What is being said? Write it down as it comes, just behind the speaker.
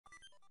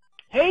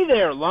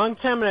there, long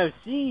time no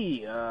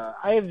see.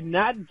 I have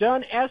not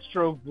done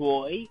Astro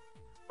Boy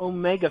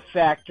Omega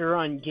Factor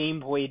on Game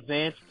Boy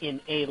Advance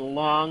in a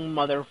long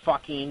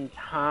motherfucking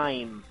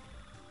time.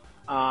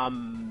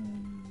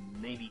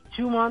 Maybe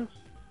 2 months?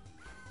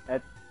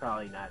 That's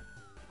probably not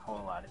a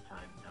whole lot of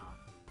time, no.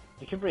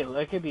 It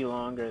could be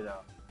longer,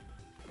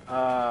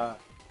 though.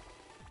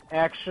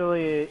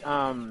 Actually,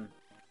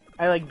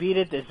 I, beat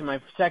it. This is my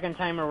second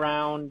time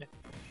around.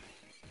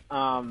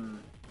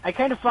 I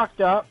kind of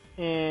fucked up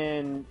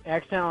and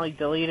accidentally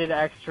deleted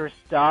extra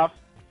stuff.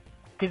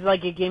 Because,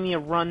 it gave me a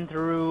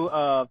run-through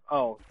of...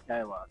 Oh,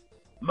 dialogue.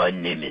 My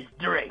name is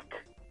Drake.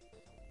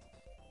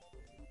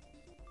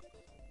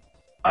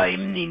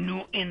 I'm the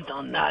new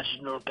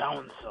international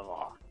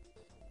counselor.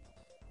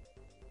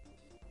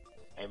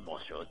 I'm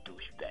also a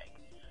douchebag.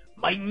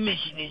 My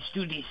mission is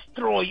to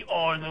destroy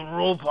all the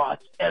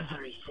robots,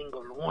 every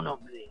single one of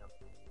them.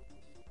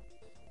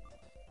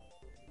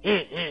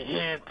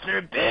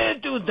 Prepare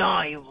to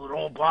die,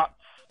 robots.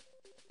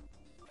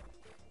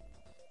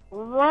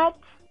 What?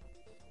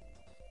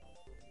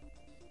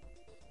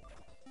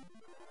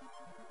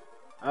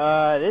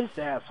 This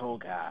asshole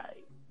guy.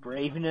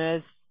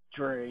 Braveness,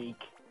 Drake,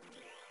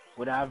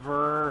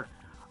 whatever.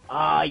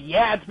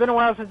 Yeah, it's been a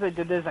while since I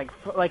did this.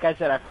 Like I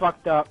said, I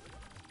fucked up.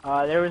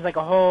 There was a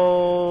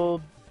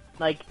whole,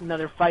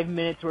 another 5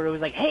 minutes where it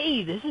was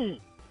hey, this is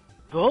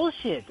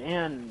bullshit,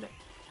 and,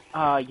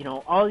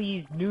 all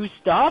these new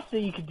stuff that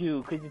you could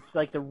do, because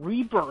it's the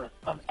rebirth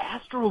of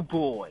Astro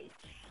Boy.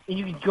 And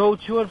you can go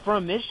to and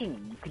from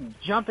mission. You can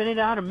jump in and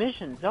out of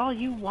missions all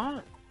you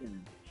want.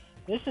 And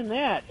this and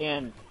that.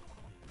 And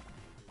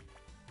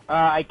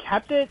I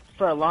kept it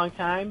for a long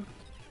time.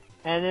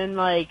 And then,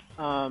 a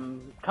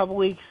couple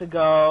weeks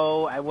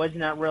ago, I was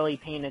not really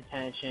paying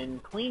attention,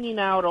 cleaning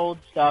out old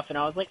stuff, and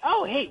I was like,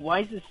 oh, hey, why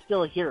is this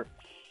still here?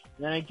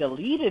 And then I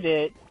deleted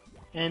it,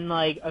 and,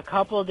 a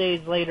couple of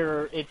days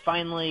later, it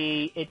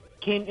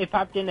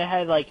popped in the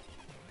head,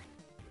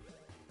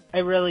 I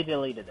really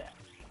deleted that.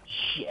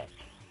 Shit.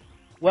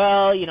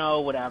 Well,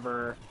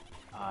 whatever.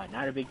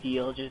 Not a big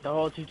deal, just a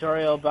whole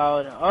tutorial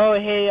about, oh,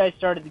 hey, I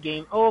started the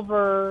game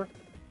over.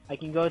 I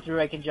can go through,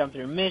 I can jump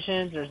through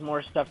missions, there's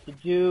more stuff to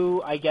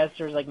do, I guess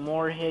there's,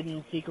 more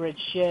hidden secret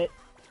shit,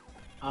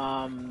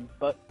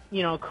 but,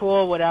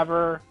 cool,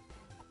 whatever,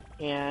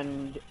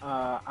 and,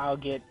 I'll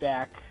get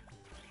back,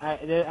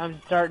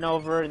 I'm starting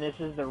over, and this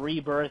is the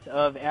rebirth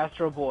of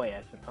Astro Boy,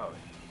 I suppose.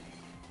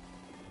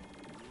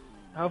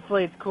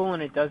 Hopefully it's cool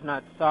and it does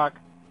not suck.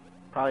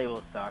 Probably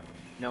will suck,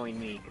 knowing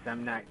me, because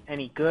I'm not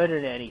any good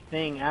at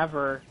anything,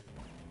 ever.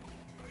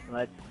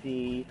 Let's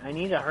see. I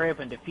need to hurry up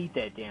and defeat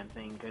that damn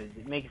thing, because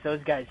it makes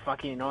those guys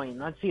fucking annoying.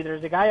 Let's see.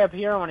 There's a guy up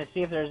here. I want to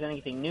see if there's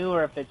anything new,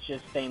 or if it's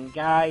just the same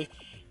guy,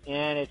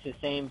 and it's the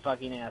same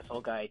fucking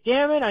asshole guy.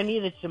 Damn it, I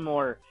needed some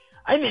more.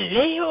 I'm in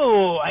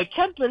Leo! I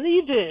can't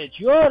believe it!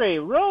 You're a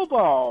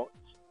robot!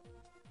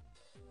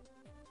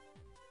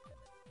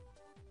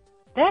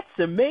 That's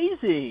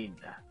amazing!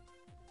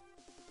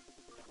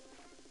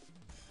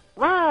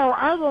 Wow,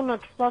 I didn't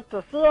expect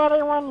to see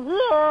anyone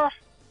here!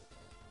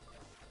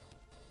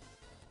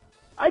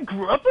 I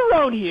grew up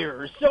around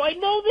here, so I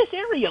know this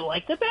area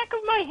like the back of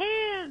my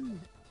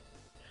hand.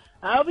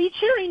 I'll be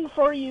cheering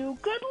for you.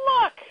 Good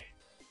luck.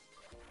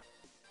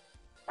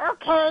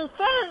 Okay,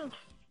 thanks.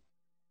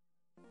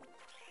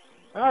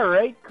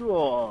 Alright,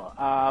 cool.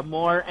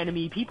 More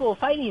enemy people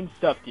fighting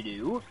stuff to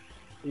do.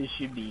 This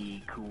should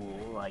be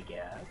cool, I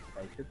guess.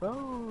 I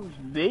suppose.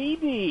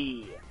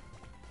 Maybe.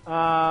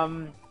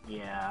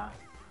 Yeah.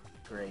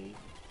 Great.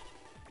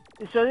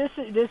 So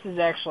this is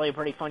actually a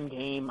pretty fun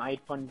game. I had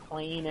fun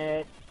playing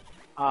it.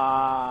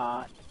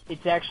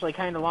 It's actually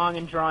kind of long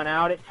and drawn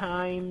out at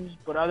times,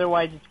 but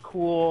otherwise it's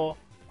cool.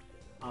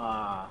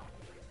 And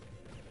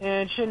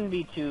it shouldn't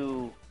be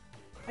too...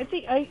 I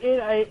think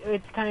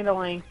it's kind of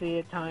lengthy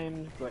at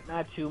times, but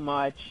not too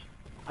much.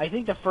 I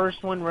think the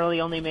first one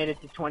really only made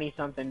it to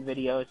 20-something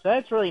videos, so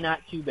that's really not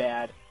too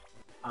bad.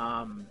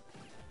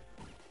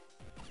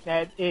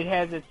 That it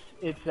has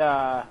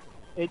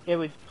it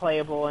was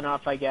playable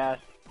enough, I guess.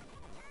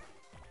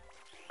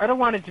 I don't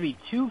want it to be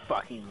too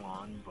fucking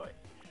long, but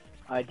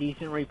a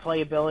decent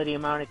replayability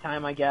amount of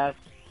time, I guess.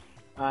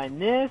 And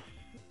this,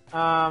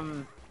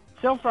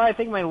 so far, I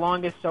think my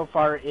longest so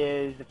far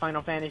is the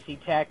Final Fantasy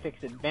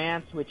Tactics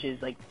Advance, which is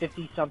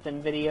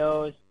 50-something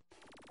videos.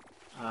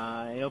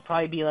 It'll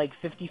probably be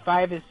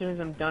 55 as soon as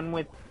I'm done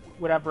with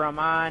whatever I'm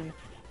on.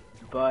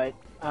 But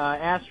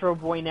Astro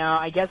Boy now,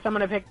 I guess I'm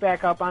going to pick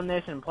back up on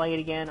this and play it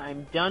again.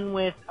 I'm done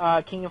with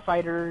King of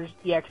Fighters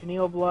EX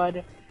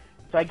Neoblood.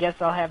 So I guess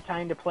I'll have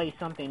time to play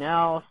something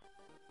else.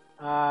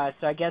 So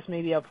I guess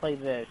maybe I'll play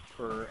this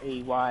for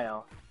a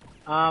while.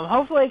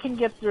 Hopefully I can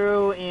get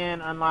through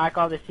and unlock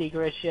all the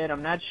secret shit.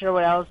 I'm not sure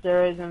what else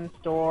there is in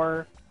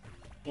store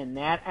in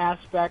that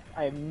aspect.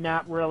 I've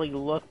not really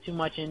looked too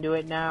much into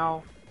it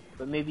now.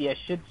 But maybe I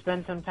should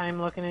spend some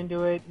time looking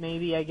into it.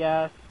 Maybe, I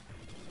guess.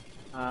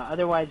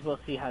 Otherwise, we'll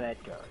see how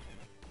that goes.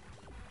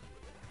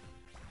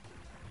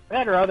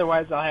 That or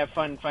otherwise, I'll have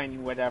fun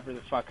finding whatever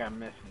the fuck I'm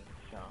missing.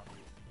 So,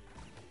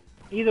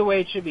 Either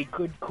way, it should be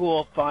good,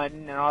 cool, fun,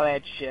 and all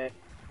that shit.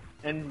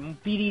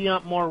 And beating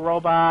up more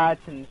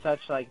robots and such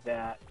like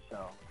that.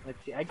 So, let's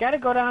see. I gotta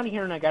go down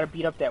here and I gotta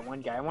beat up that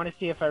one guy. I want to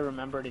see if I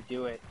remember to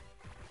do it.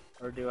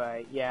 Or do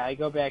I? Yeah, I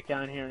go back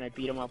down here and I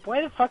beat him up.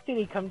 Why the fuck did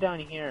he come down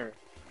here?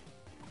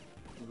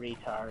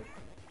 Retard.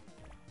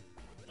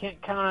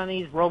 Can't count on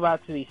these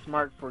robots to be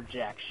smart for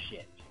jack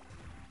shit.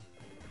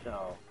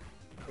 So,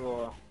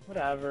 cool.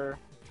 Whatever.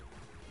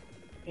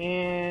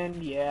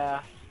 And,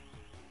 yeah.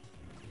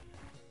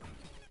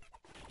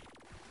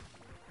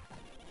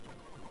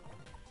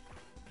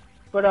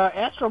 But,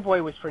 Astro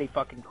Boy was pretty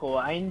fucking cool.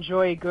 I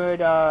enjoy a good,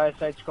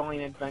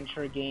 side-scrolling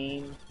adventure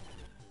game.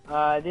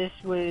 This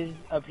was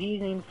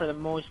appeasing for the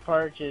most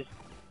part, just,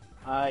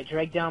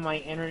 dragged down my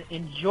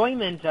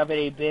enjoyment of it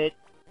a bit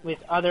with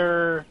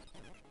other,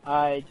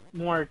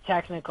 more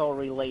technical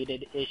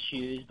related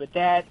issues, but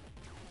that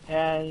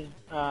has,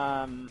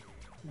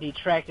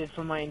 detracted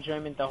from my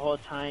enjoyment the whole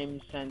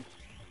time since,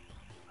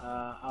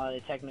 all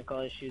the technical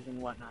issues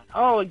and whatnot.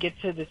 Oh, it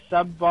gets to the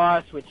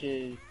sub-boss, which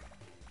is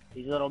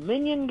these little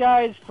minion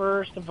guys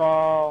first of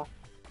all,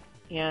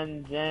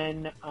 and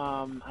then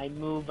I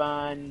move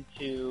on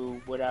to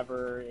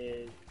whatever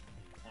is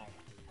next,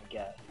 I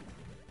guess.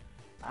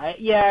 I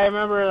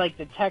remember like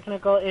the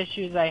technical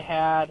issues I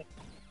had,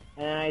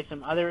 and then I had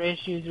some other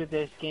issues with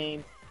this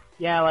game.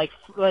 Yeah, like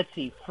let's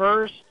see,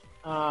 first,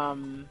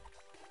 I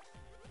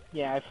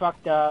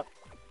fucked up,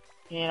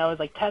 and I was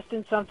like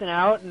testing something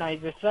out, and I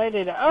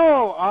decided,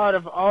 oh, out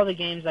of all the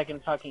games I can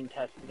fucking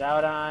test it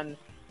out on,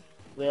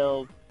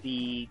 will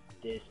be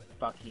this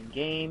fucking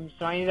game.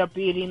 So I ended up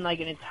beating like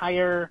an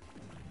entire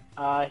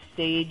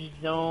stage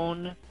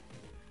zone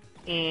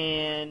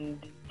and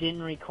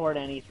didn't record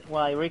anything.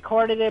 Well, I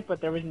recorded it,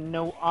 but there was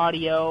no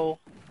audio,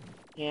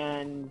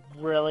 and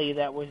really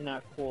that was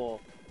not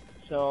cool.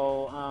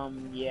 So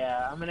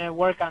yeah, I'm gonna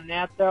work on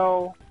that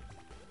though.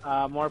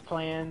 More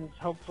plans.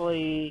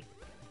 Hopefully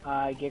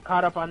get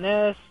caught up on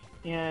this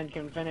and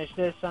can finish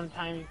this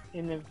sometime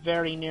in the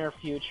very near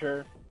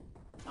future.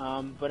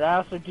 But I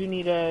also do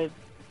need to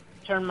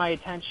turn my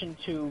attention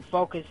to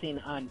focusing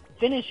on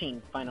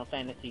finishing Final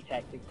Fantasy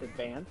Tactics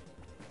Advance.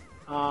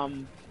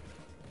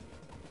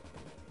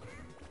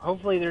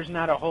 Hopefully there's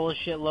not a whole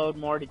shitload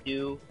more to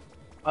do.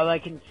 All I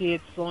can see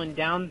it's slowing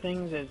down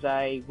things, as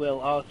I will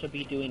also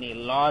be doing a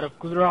lot of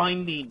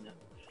grinding.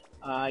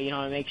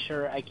 To make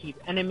sure I keep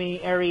enemy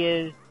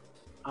areas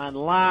on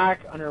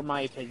lock, under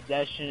my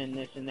possession, and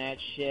this and that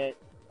shit.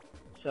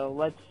 So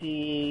let's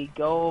see,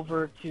 go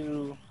over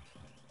to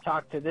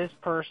talk to this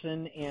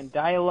person, and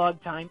dialogue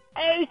time.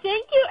 Oh,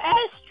 thank you,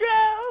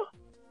 Astro!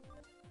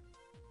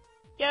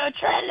 You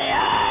truly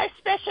are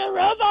special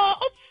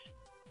robots!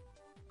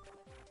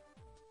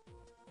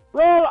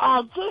 Well,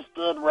 I just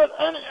did what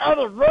any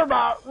other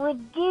robot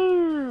would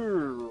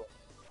do!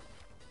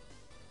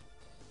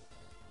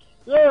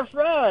 Yes,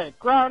 right,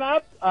 grown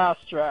up,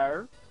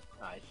 Astro.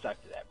 Oh, I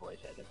sucked at that voice,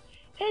 I think.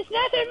 There's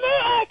nothing more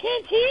I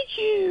can teach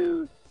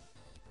you!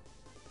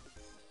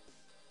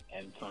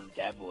 Having fun with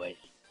that voice.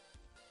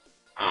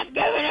 I'm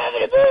going over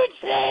to Boone's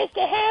place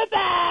to help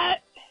out!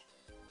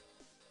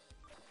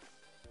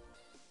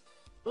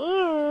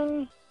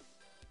 Boone!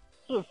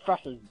 Who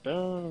fuck is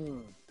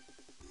Boone?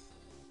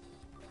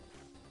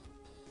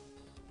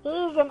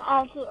 He's an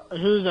archaeologist.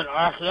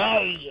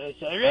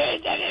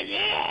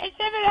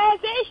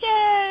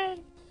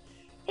 Civilization!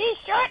 He's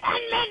short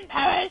on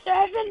manpower, so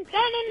I've been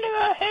planning to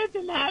go help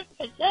him out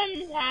for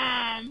some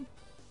time.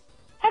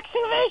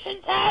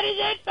 Excavation site is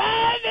at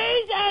 5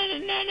 A's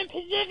Island in the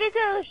Pacific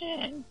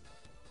Ocean.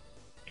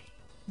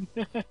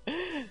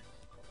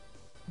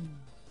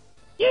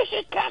 You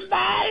should come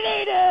by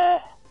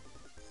later.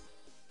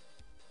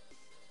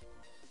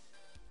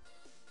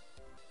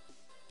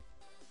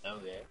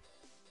 Okay.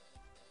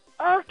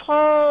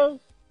 Okay.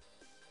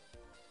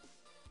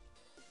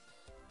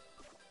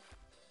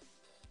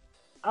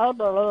 I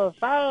believe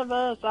 5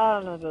 A's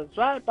Island is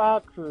right by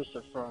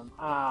Cruciform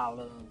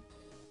Island.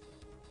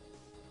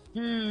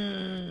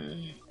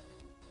 Maybe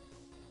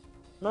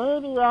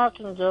I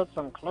can get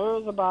some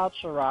clues about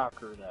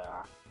Shiraku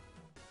there.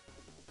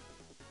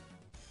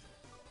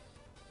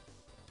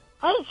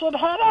 I should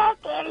head out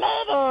there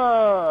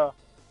later!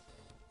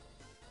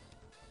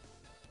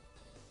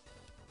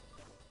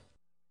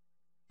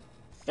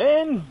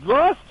 In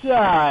boss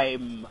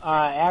time!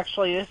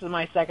 Actually, this is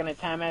my second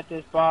attempt at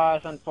this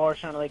boss,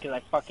 unfortunately, because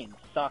I fucking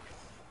suck.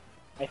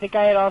 I think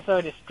I had also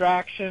a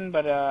distraction,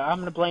 but I'm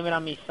gonna blame it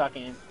on me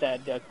sucking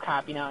instead,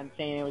 copying out and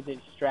saying it was a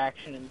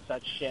distraction and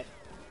such shit.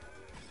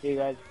 You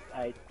guys,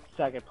 I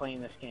suck at playing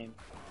this game.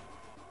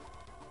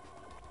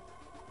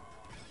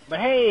 But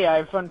hey, I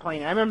have fun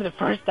playing it. I remember the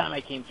first time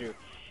I came through.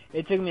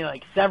 It took me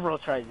like several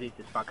tries to beat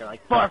this fucker,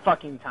 like 4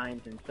 fucking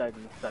times and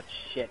such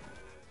shit.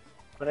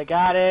 But I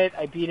got it,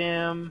 I beat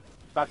him,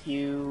 fuck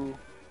you,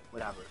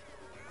 whatever.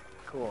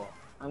 Cool.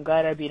 I'm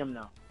glad I beat him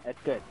though.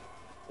 That's good.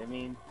 That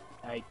means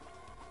I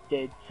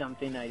did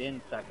something I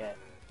didn't suck at.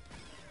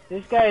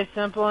 This guy is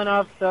simple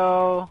enough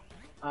though,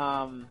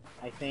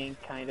 I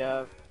think, kind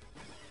of.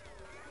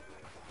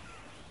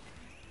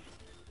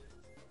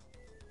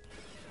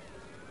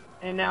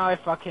 And now I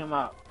fuck him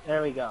up.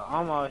 There we go.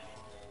 Almost.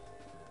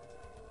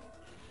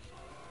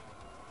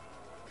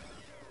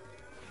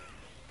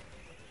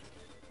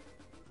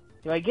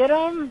 Do I get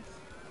him?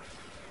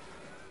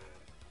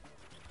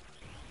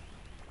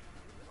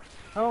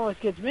 Almost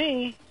gets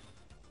me.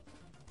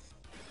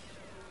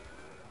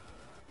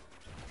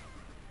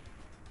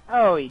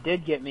 Oh, he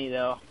did get me,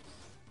 though.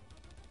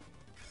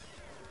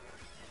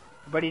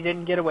 But he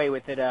didn't get away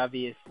with it,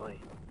 obviously.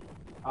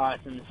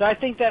 Awesome. So I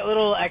think that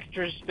little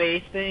extra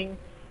space thing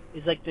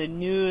is like the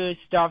new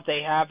stuff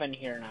they have in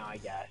here now, I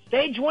guess.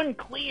 Stage 1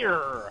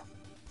 clear!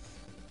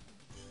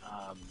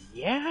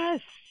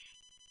 Yes!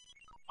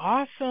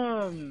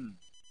 Awesome!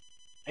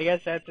 I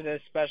guess after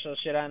this special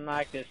shit I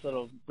unlocked, this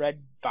little red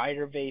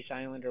Spider Base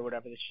Island or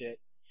whatever the shit.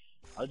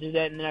 I'll do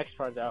that in the next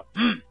part, though.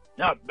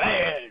 Not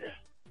bad!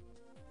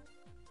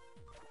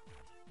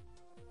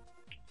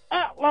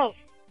 Well...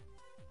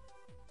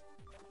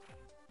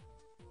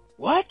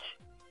 What?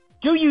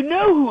 Do you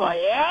know who I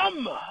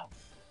am?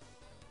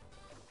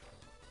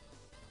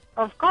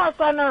 Of course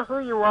I know who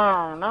you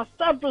are. Now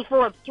stop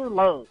before it's too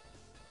late.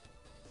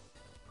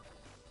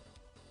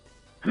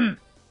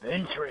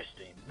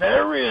 Interesting.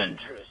 Very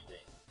interesting.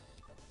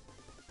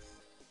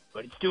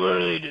 But it's too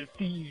early to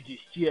see you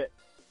just yet.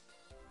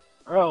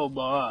 Oh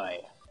boy.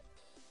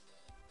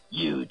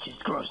 You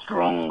just grow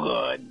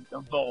stronger and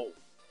evolve.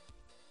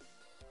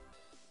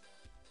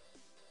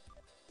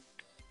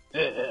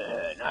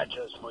 Not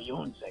just for your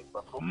own sake,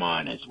 but for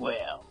mine as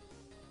well.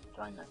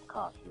 Trying not to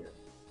cough here.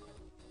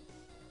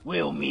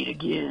 We'll meet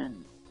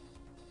again.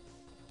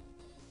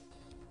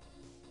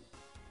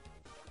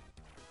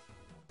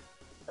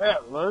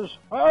 Atlas,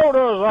 how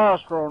does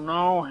Astro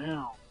know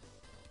him?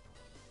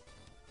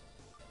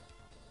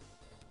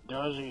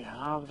 Does he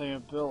have the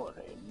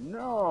ability?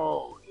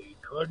 No, he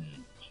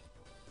couldn't.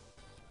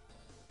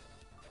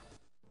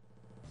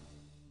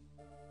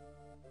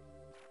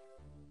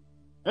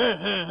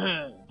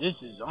 This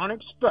is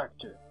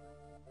unexpected.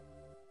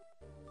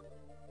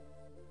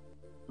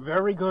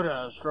 Very good,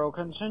 Astro.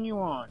 Continue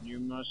on. You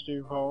must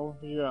evolve,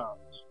 yes.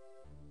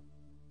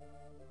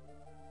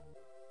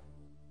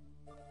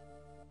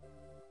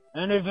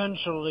 And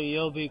eventually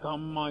you'll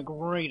become my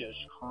greatest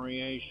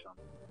creation.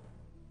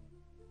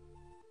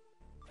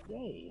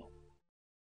 Yay.